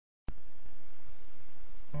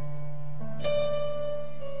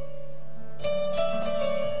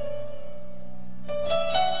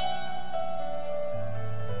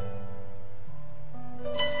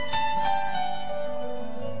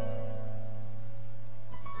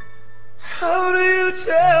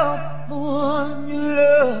tell the one you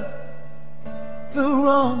love the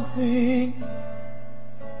wrong thing?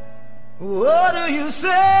 What do you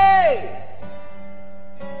say?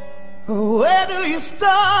 Where do you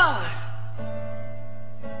start?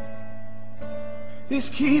 It's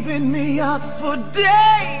keeping me up for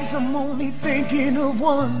days. I'm only thinking of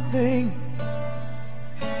one thing.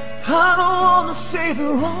 I don't wanna say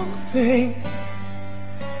the wrong thing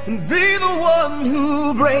and be the one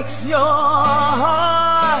who breaks your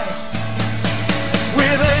heart.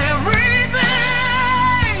 With everything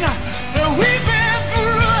that we've been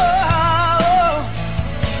through,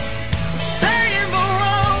 saying the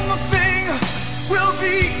wrong thing will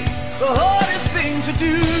be the hardest thing to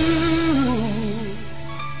do.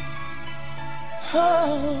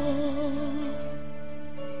 Oh.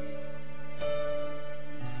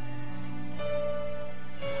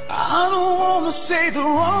 I don't wanna say the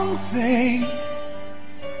wrong thing.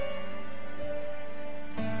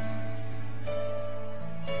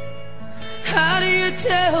 How do you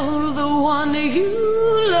tell the one that you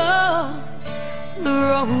love the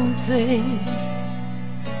wrong thing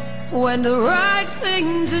when the right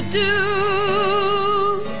thing to do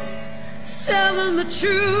is tell them the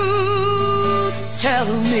truth?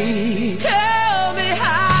 Tell me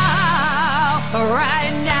how.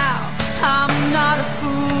 Right now I'm not a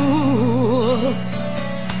fool.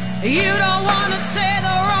 You don't wanna say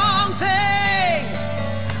the wrong thing,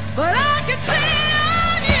 but I can see it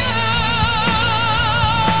on you.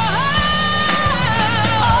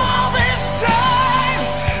 All this time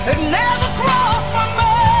it never crossed my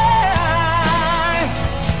mind,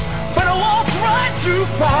 but I walked right through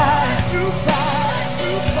fire.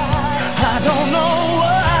 I don't know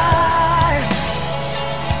why.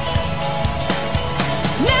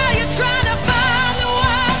 Now you're trying to find the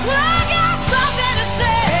words. Well, I got something to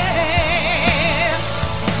say.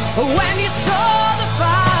 When you saw the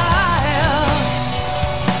fire,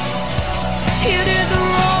 you did the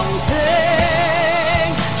wrong thing.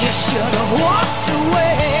 You should have walked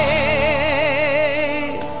away.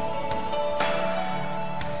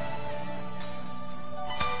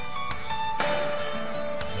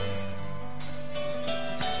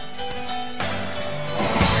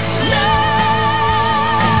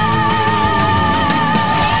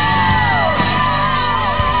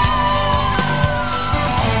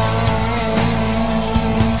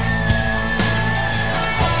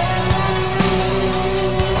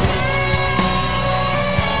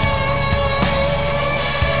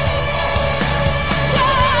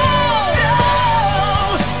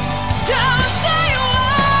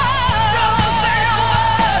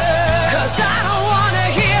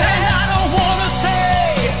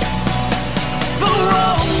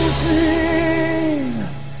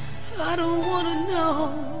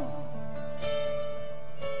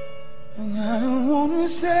 I don't wanna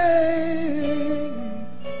say.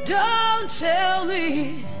 Don't tell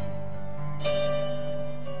me.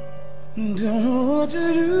 Don't know what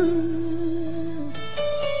to do.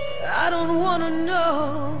 I don't wanna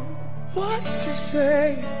know what to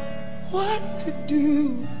say, what to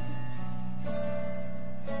do.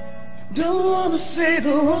 Don't wanna say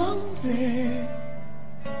the wrong thing.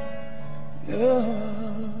 No.